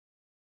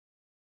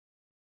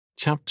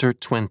Chapter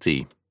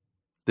 20.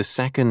 The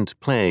Second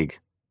Plague.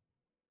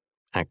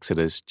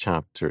 Exodus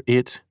chapter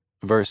 8,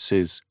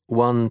 verses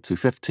 1 to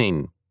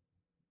 15.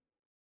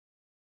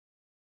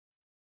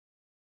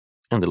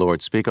 And the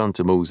Lord spake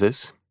unto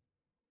Moses,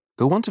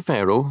 Go unto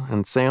Pharaoh,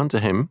 and say unto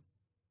him,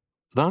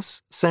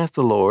 Thus saith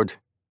the Lord,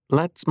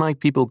 Let my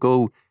people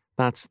go,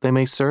 that they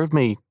may serve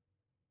me.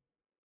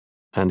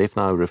 And if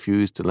thou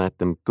refuse to let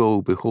them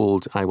go,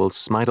 behold, I will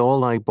smite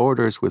all thy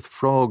borders with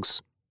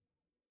frogs.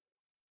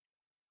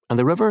 And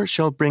the river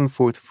shall bring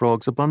forth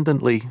frogs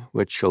abundantly,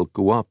 which shall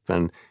go up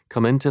and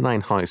come into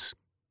thine house,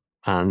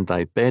 and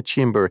thy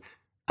bedchamber,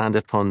 and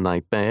upon thy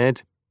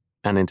bed,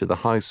 and into the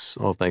house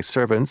of thy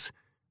servants,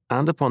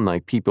 and upon thy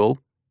people,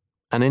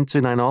 and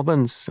into thine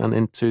ovens, and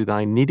into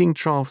thy kneading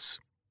troughs.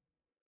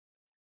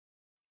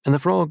 And the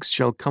frogs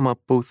shall come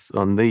up both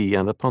on thee,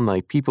 and upon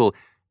thy people,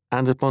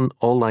 and upon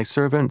all thy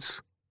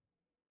servants.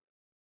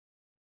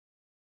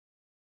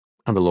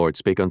 And the Lord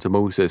spake unto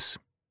Moses,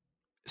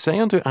 Say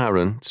unto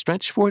Aaron,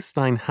 Stretch forth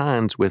thine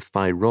hand with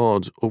thy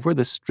rod over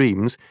the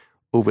streams,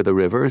 over the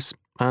rivers,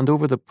 and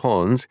over the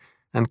ponds,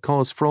 and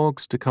cause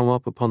frogs to come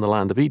up upon the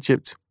land of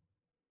Egypt.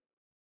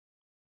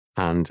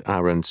 And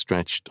Aaron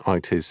stretched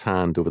out his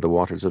hand over the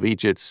waters of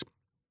Egypt,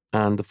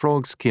 and the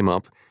frogs came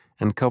up,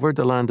 and covered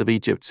the land of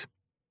Egypt.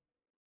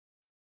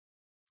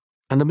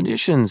 And the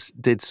magicians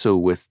did so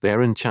with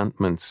their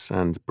enchantments,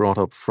 and brought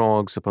up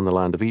frogs upon the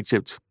land of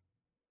Egypt.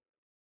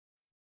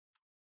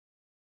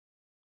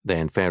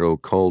 Then Pharaoh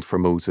called for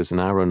Moses and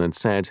Aaron, and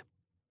said,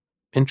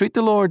 Entreat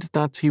the Lord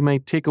that he may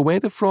take away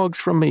the frogs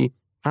from me,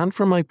 and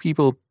from my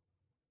people,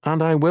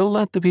 and I will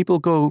let the people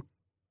go,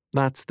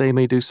 that they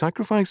may do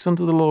sacrifice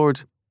unto the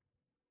Lord.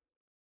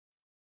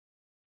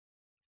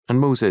 And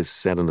Moses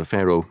said unto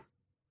Pharaoh,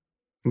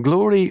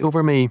 Glory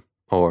over me,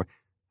 or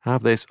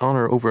have this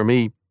honour over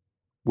me.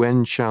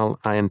 When shall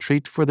I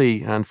entreat for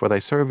thee, and for thy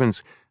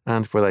servants,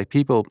 and for thy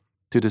people,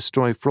 to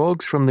destroy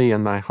frogs from thee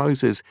and thy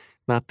houses,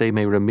 that they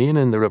may remain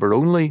in the river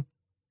only?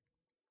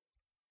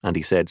 And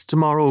he said,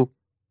 Tomorrow.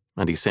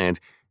 And he said,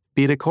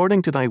 Be it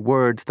according to thy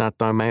word, that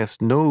thou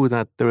mayest know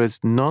that there is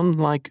none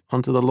like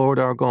unto the Lord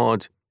our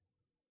God.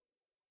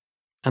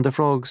 And the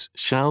frogs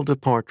shall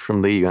depart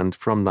from thee, and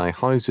from thy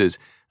houses,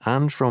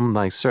 and from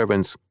thy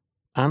servants,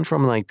 and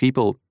from thy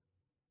people.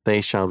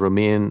 They shall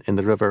remain in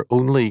the river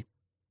only.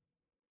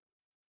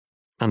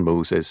 And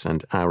Moses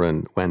and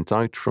Aaron went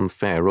out from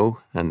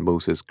Pharaoh, and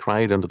Moses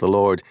cried unto the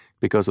Lord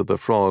because of the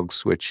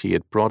frogs which he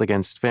had brought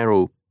against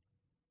Pharaoh.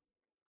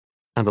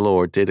 And the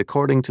Lord did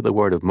according to the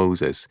word of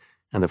Moses,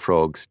 and the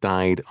frogs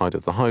died out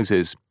of the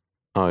houses,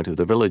 out of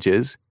the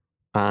villages,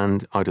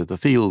 and out of the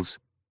fields.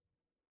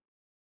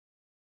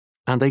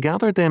 And they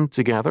gathered them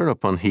together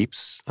upon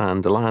heaps,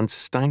 and the land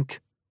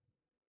stank.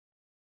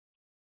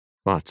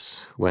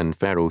 But when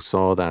Pharaoh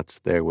saw that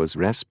there was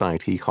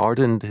respite, he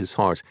hardened his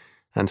heart,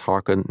 and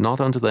hearkened not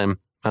unto them,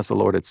 as the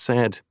Lord had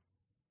said.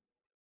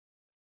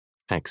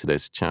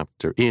 Exodus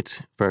chapter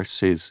 8,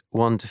 verses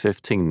 1 to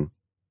 15.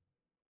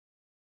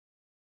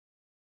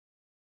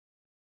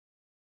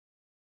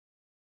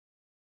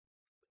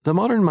 The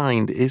modern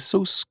mind is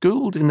so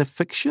schooled in the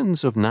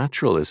fictions of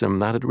naturalism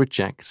that it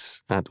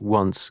rejects at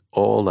once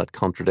all that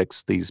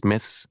contradicts these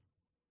myths.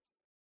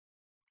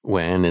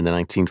 When, in the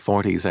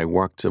 1940s, I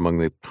worked among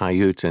the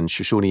Paiute and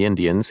Shoshone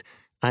Indians,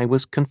 I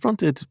was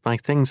confronted by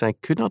things I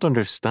could not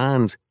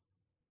understand.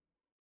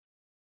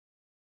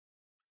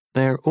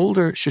 Their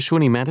older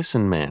Shoshone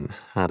medicine men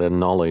had a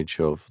knowledge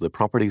of the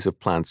properties of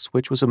plants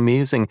which was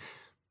amazing,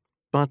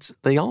 but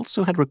they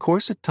also had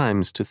recourse at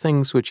times to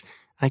things which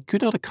I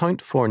could not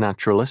account for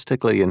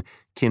naturalistically and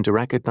came to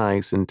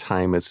recognize in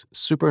time as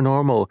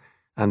supernormal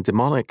and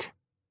demonic.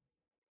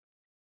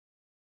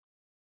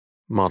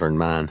 Modern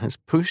man has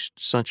pushed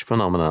such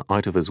phenomena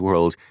out of his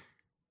world,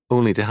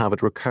 only to have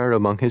it recur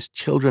among his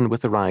children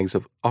with the rise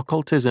of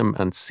occultism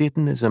and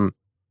Satanism.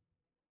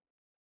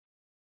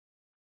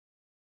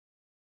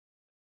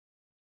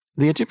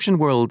 The Egyptian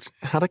world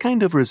had a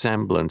kind of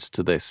resemblance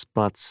to this,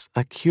 but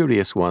a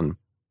curious one.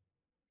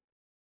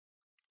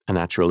 A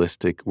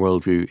naturalistic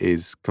worldview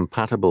is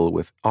compatible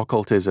with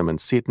occultism and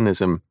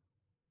Satanism.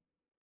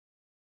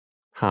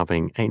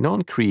 Having a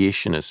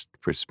non-creationist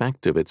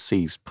perspective, it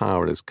sees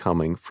power as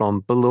coming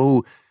from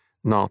below,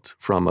 not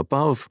from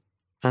above,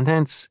 and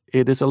hence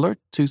it is alert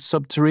to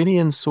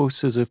subterranean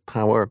sources of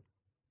power.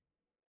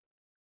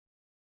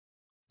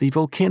 The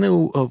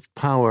volcano of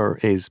power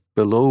is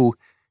below,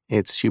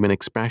 its human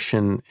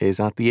expression is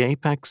at the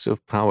apex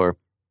of power,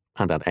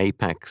 and that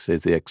apex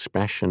is the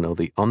expression of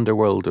the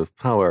underworld of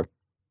power.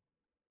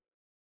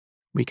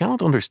 We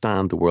cannot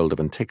understand the world of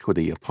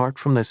antiquity apart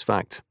from this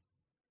fact.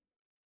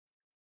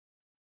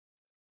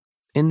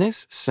 In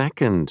this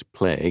second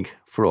plague,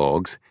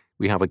 frogs,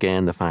 we have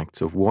again the facts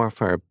of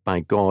warfare by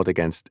God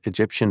against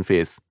Egyptian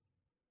faith.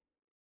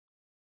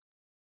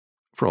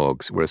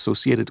 Frogs were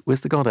associated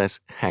with the goddess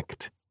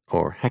Hecht,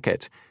 or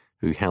Heket,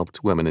 who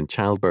helped women in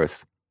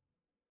childbirth.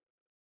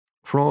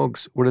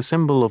 Frogs were a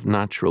symbol of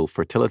natural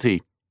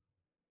fertility.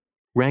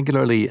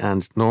 Regularly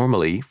and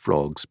normally,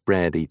 frogs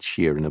bred each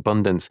year in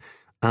abundance,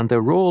 and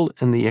their role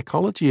in the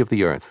ecology of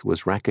the earth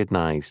was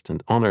recognized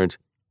and honored.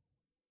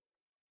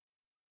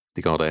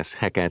 The goddess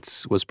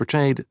Hecate was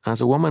portrayed as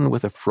a woman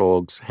with a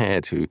frog's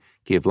head who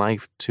gave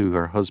life to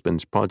her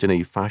husband's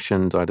progeny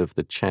fashioned out of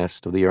the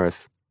chest of the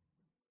earth.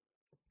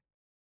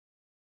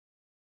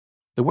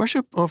 The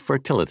worship of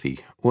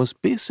fertility was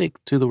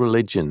basic to the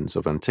religions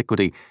of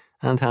antiquity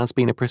and has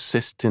been a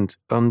persistent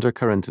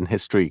undercurrent in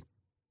history.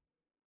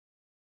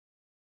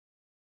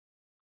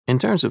 In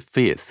terms of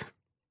faith,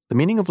 the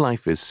meaning of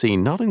life is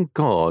seen not in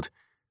God,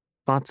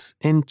 but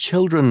in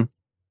children.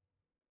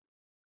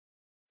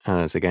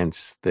 As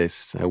against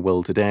this, a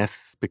will to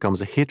death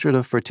becomes a hatred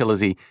of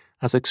fertility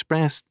as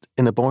expressed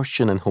in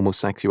abortion and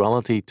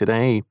homosexuality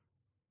today.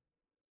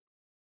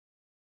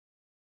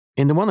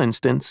 In the one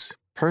instance,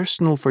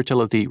 personal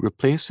fertility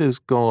replaces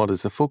God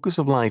as the focus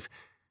of life,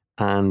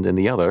 and in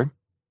the other,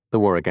 the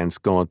war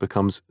against God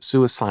becomes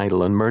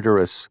suicidal and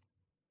murderous.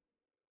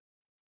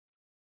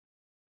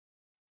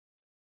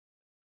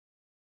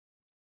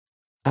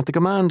 At the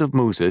command of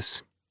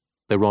Moses,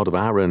 the rod of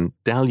Aaron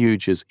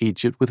deluges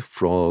Egypt with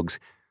frogs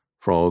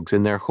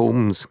in their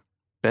homes,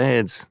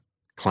 beds,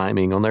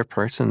 climbing on their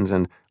persons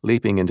and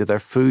leaping into their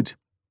food.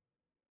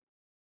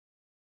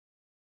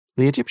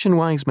 The Egyptian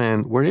wise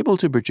men were able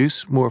to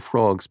produce more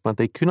frogs, but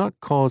they could not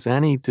cause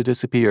any to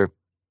disappear.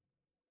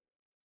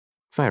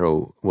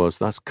 Pharaoh was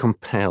thus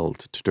compelled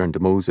to turn to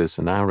Moses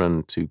and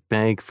Aaron to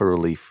beg for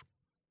relief.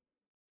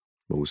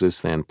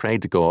 Moses then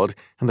prayed to God,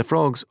 and the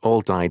frogs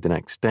all died the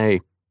next day.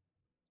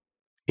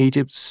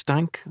 Egypt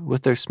stank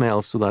with their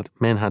smell so that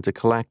men had to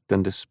collect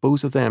and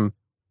dispose of them.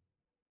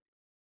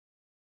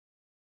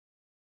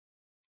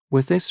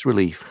 With this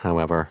relief,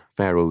 however,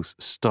 Pharaoh's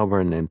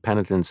stubborn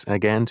impenitence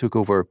again took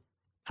over,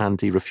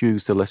 and he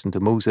refused to listen to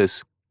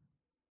Moses.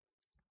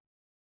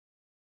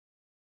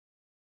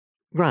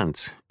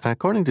 Grant,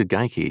 according to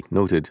Conkey,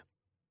 noted,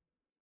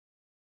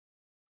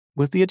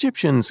 "With the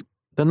Egyptians,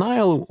 the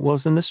Nile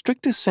was in the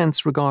strictest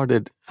sense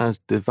regarded as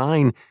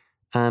divine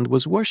and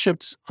was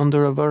worshipped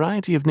under a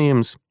variety of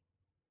names.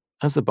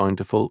 As the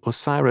bountiful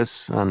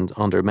Osiris and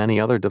under many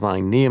other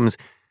divine names,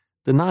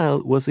 the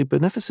Nile was the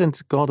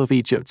beneficent god of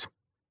Egypt,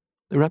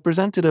 the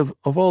representative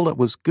of all that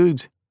was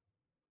good.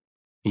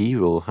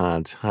 Evil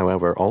had,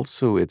 however,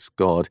 also its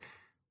god,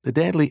 the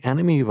deadly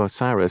enemy of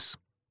Osiris,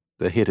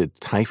 the hated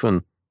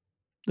Typhon,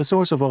 the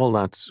source of all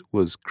that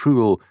was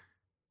cruel,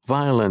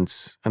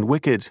 violent, and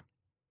wicked.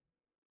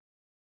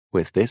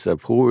 With this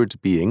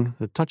abhorred being,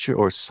 the touch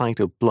or sight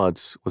of blood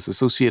was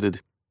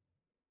associated.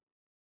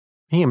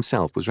 He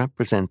himself was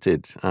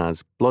represented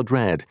as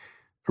blood-red,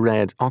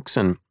 red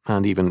oxen,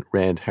 and even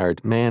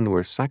red-haired men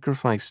were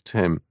sacrificed to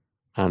him,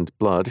 and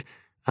blood,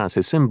 as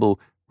his symbol,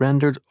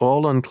 rendered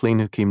all unclean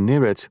who came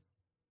near it.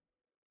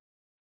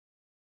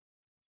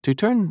 To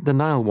turn the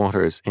Nile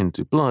waters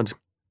into blood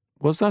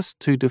was thus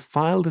to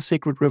defile the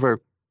sacred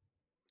river,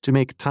 to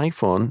make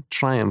Typhon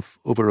triumph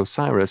over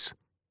Osiris,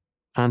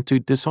 and to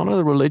dishonor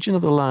the religion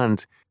of the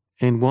land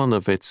in one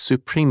of its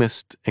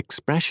supremest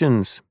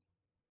expressions.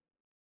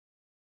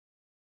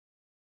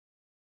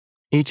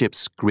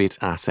 Egypt's great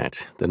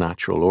asset, the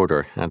natural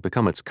order, had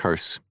become its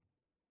curse.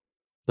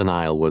 The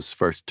Nile was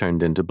first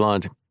turned into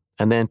blood,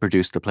 and then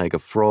produced a plague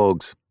of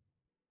frogs.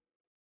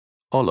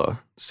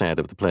 Allah said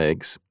of the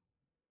plagues,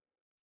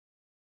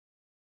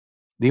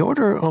 "The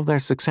order of their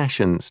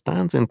succession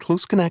stands in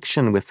close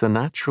connection with the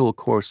natural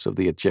course of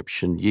the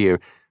Egyptian year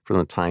from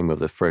the time of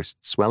the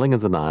first swelling of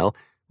the Nile,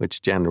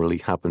 which generally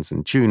happens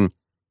in June,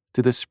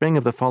 to the spring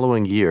of the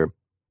following year.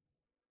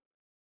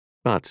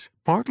 But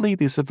partly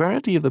the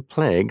severity of the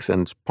plagues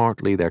and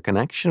partly their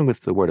connection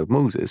with the word of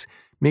Moses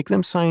make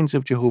them signs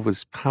of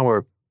Jehovah's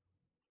power.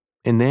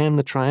 In them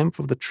the triumph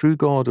of the true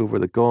God over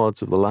the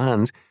gods of the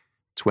land,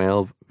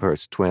 12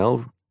 verse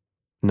 12,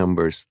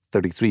 Numbers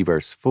 33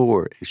 verse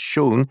 4, is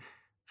shown,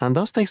 and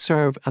thus they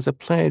serve as a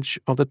pledge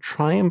of the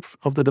triumph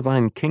of the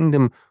divine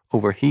kingdom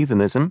over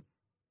heathenism.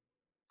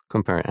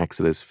 Compare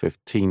Exodus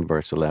 15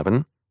 verse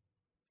 11,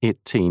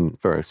 18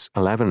 verse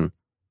 11.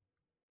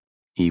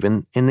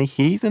 Even in the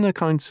heathen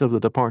accounts of the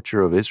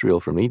departure of Israel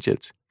from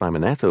Egypt by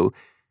Manetho,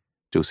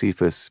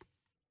 Josephus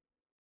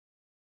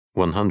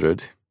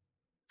 100,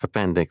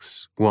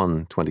 Appendix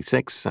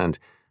 126, and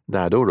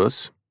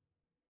Diodorus,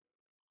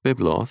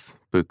 Bibloth,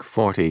 Book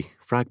 40,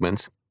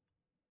 Fragments,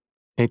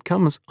 it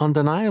comes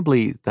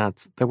undeniably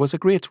that there was a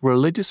great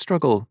religious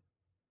struggle.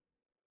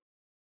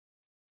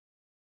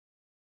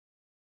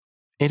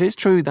 It is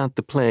true that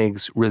the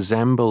plagues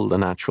resemble the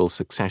natural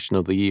succession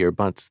of the year,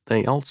 but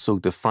they also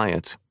defy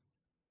it.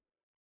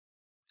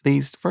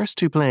 These first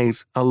two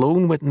plagues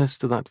alone witness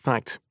to that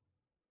fact.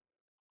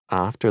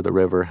 After the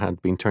river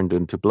had been turned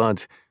into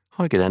blood,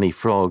 how could any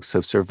frogs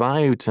have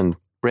survived and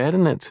bred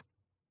in it?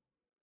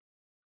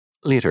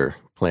 Later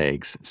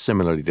plagues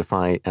similarly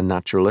defy a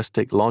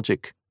naturalistic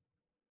logic.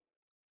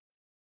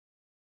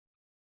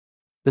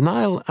 The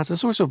Nile as a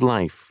source of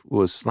life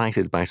was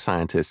slighted by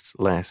scientists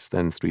less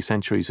than 3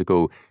 centuries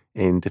ago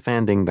in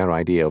defending their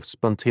idea of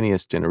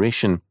spontaneous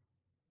generation.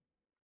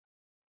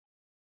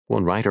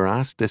 One writer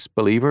asked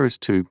disbelievers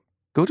to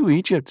Go to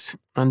Egypt,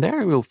 and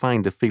there you will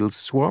find the fields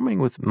swarming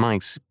with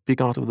mice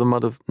begot of the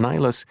mud of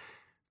Nilus,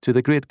 to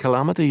the great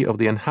calamity of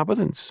the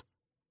inhabitants.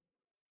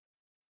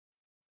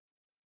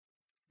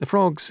 The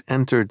frogs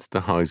entered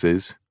the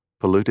houses,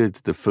 polluted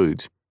the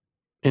food,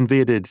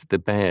 invaded the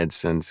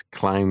beds, and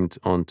climbed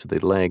onto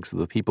the legs of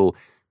the people.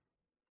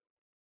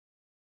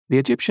 The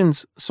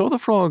Egyptians saw the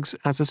frogs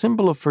as a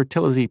symbol of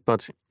fertility,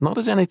 but not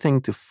as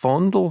anything to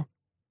fondle.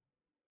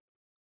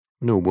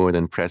 No more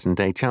than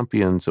present-day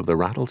champions of the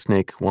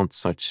rattlesnake want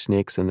such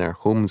snakes in their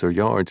homes or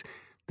yards,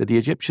 that the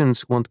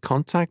Egyptians want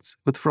contact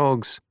with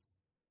frogs.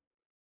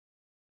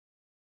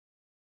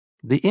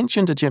 The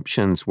ancient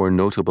Egyptians were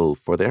notable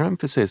for their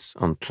emphasis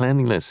on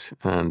cleanliness,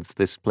 and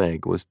this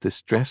plague was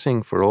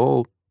distressing for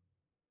all.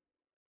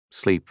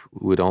 Sleep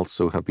would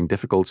also have been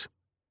difficult.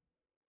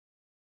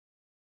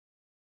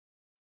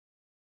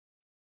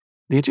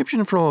 The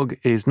Egyptian frog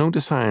is known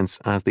to science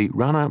as the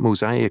Rana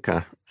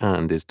mosaica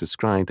and is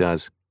described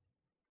as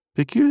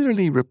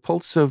peculiarly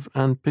repulsive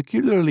and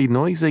peculiarly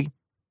noisy.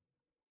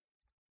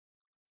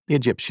 The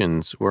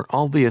Egyptians were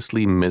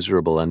obviously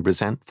miserable and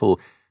resentful,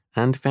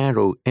 and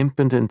Pharaoh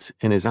impotent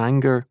in his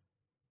anger.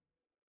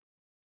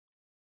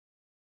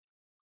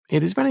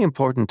 It is very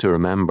important to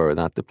remember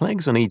that the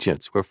plagues on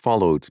Egypt were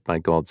followed by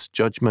God's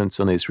judgments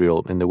on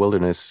Israel in the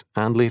wilderness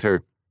and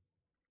later.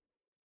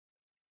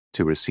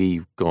 To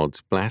receive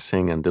God's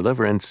blessing and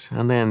deliverance,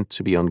 and then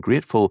to be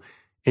ungrateful,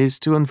 is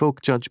to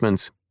invoke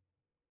judgment.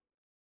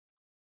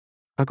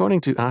 According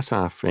to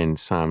Asaph in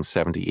Psalm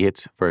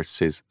 78,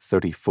 verses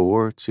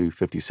 34 to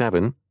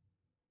 57,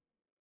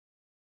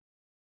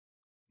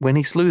 when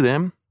he slew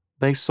them,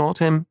 they sought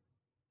him,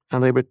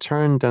 and they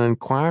returned and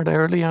inquired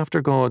early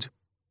after God.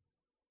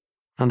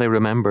 And they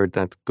remembered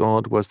that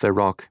God was their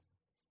rock,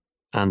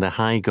 and the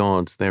high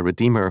God their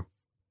Redeemer.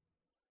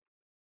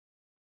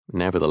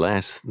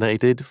 Nevertheless, they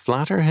did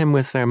flatter him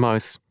with their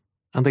mouths,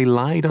 and they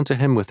lied unto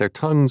him with their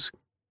tongues.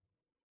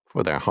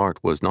 For their heart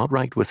was not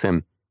right with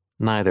him,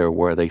 neither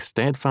were they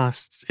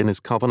steadfast in his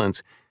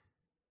covenant.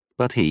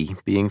 But he,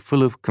 being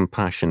full of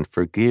compassion,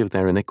 forgave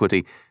their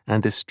iniquity,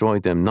 and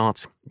destroyed them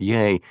not.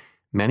 Yea,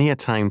 many a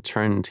time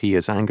turned he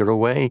his anger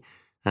away,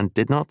 and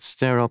did not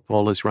stir up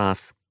all his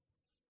wrath.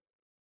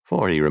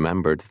 For he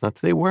remembered that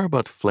they were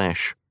but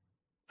flesh,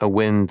 a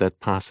wind that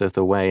passeth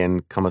away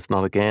and cometh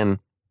not again.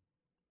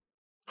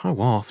 How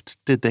oft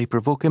did they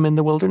provoke him in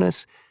the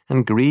wilderness,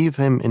 and grieve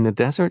him in the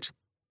desert?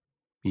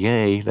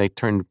 Yea, they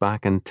turned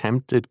back and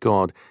tempted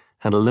God,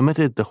 and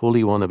limited the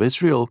Holy One of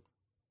Israel.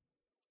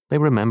 They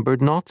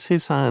remembered not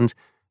his hand,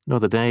 nor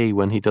the day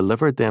when he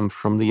delivered them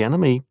from the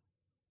enemy.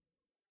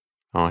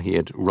 How he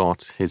had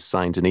wrought his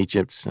signs in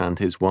Egypt, and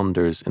his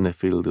wonders in the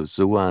field of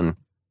Zoan,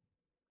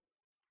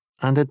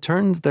 and had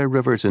turned their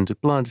rivers into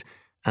blood,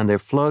 and their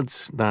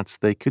floods that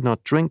they could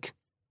not drink.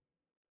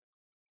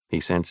 He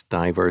sent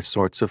divers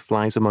sorts of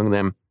flies among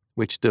them,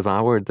 which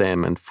devoured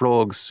them, and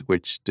frogs,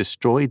 which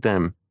destroyed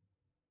them.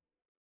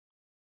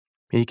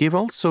 He gave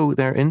also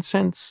their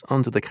incense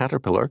unto the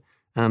caterpillar,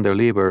 and their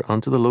labour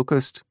unto the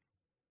locust.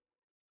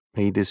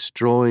 He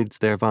destroyed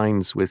their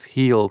vines with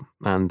hail,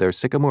 and their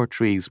sycamore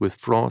trees with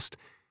frost.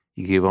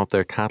 He gave up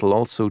their cattle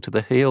also to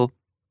the hail,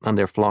 and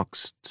their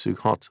flocks to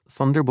hot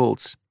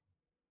thunderbolts.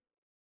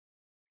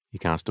 He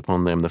cast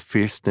upon them the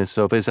fierceness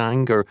of his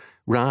anger,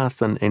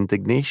 wrath and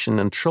indignation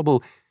and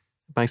trouble,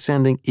 by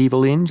sending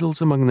evil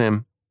angels among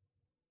them.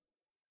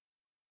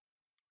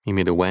 He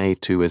made a way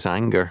to his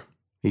anger.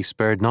 He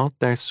spared not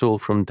their soul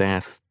from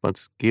death,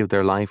 but gave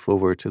their life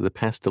over to the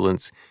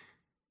pestilence.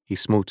 He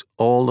smote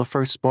all the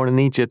firstborn in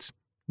Egypt,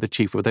 the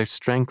chief of their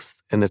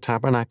strength, in the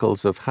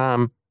tabernacles of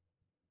Ham,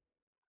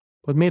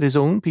 but made his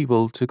own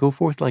people to go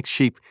forth like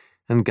sheep,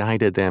 and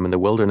guided them in the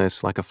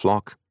wilderness like a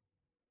flock.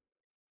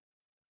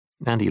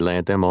 And he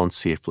led them on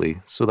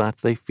safely, so that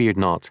they feared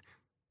not,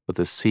 but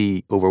the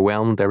sea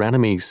overwhelmed their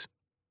enemies.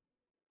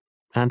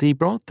 And he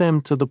brought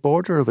them to the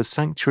border of his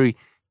sanctuary,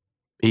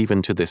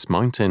 even to this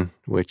mountain,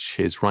 which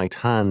his right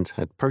hand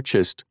had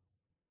purchased.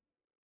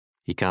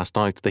 He cast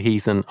out the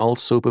heathen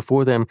also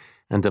before them,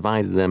 and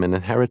divided them in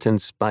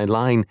inheritance by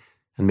line,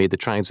 and made the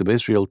tribes of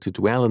Israel to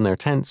dwell in their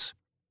tents.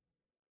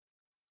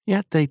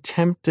 Yet they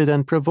tempted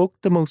and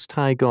provoked the Most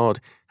High God,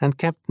 and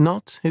kept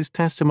not his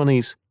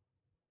testimonies,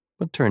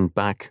 but turned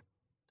back,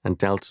 and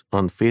dealt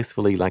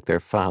unfaithfully like their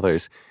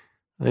fathers.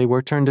 They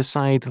were turned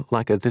aside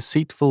like a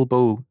deceitful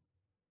bow.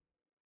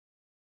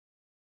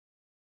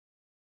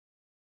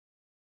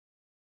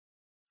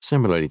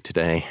 Similarly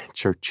today,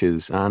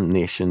 churches and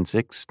nations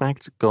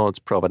expect God's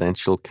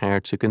providential care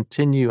to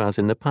continue as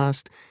in the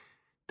past,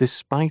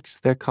 despite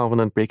their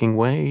covenant-breaking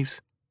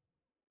ways.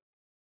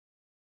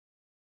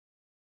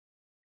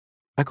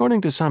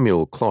 According to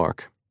Samuel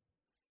Clarke,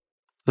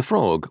 the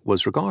frog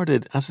was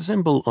regarded as a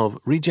symbol of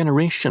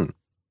regeneration.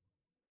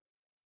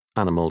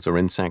 Animals or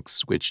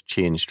insects which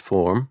changed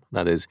form,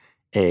 that is,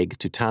 egg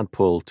to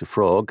tadpole to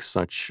frog,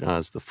 such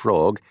as the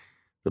frog,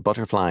 the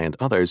butterfly and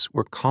others,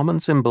 were common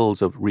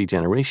symbols of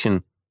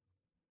regeneration.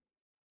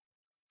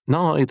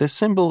 Now this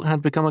symbol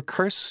had become a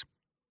curse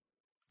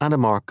and a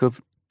mark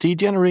of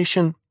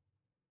degeneration.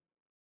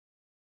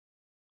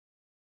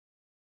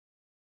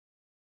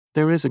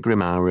 There is a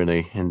grim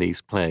irony in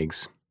these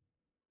plagues.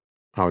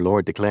 Our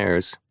Lord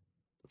declares,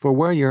 "For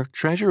where your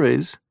treasure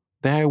is,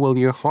 there will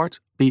your heart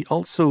be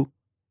also."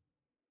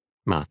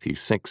 Matthew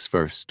 6,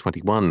 verse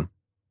 21.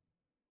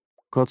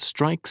 God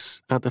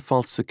strikes at the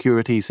false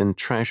securities and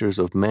treasures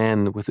of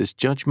men with his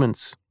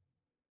judgments.